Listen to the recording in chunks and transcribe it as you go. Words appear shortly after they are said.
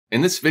In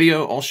this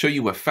video, I'll show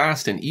you a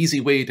fast and easy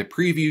way to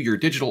preview your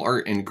digital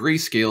art in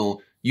Grayscale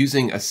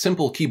using a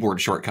simple keyboard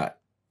shortcut.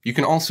 You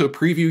can also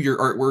preview your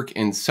artwork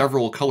in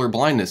several color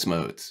blindness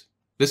modes.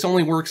 This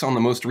only works on the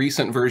most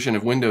recent version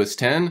of Windows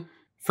 10.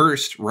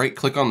 First,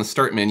 right-click on the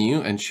Start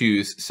menu and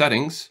choose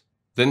Settings,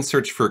 then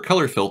search for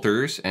Color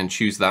Filters and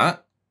choose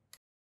that.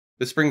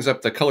 This brings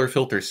up the color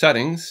filter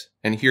settings,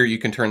 and here you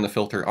can turn the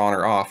filter on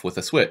or off with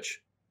a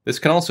switch. This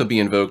can also be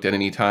invoked at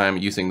any time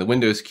using the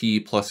Windows key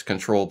plus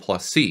Control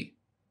plus C.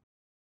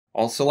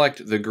 I'll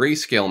select the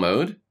Grayscale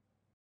mode.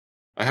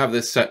 I have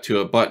this set to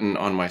a button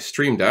on my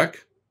Stream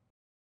Deck.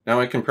 Now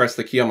I can press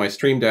the key on my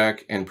Stream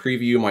Deck and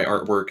preview my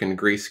artwork in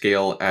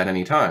Grayscale at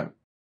any time.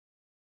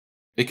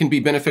 It can be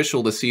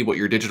beneficial to see what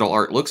your digital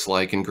art looks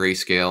like in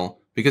Grayscale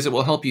because it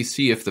will help you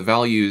see if the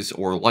values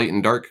or light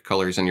and dark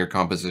colors in your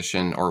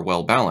composition are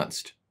well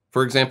balanced.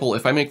 For example,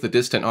 if I make the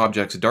distant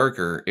objects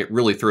darker, it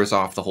really throws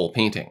off the whole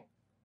painting.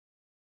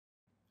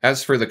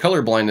 As for the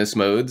color blindness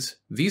modes,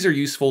 these are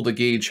useful to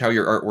gauge how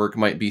your artwork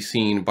might be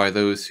seen by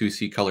those who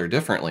see color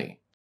differently.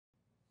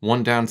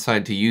 One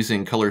downside to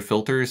using color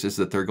filters is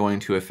that they're going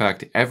to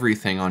affect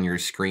everything on your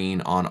screen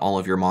on all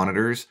of your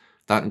monitors.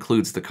 That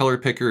includes the color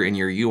picker in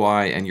your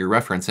UI and your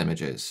reference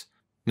images.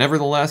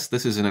 Nevertheless,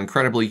 this is an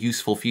incredibly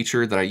useful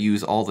feature that I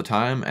use all the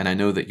time, and I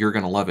know that you're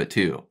going to love it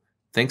too.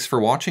 Thanks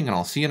for watching, and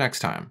I'll see you next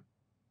time.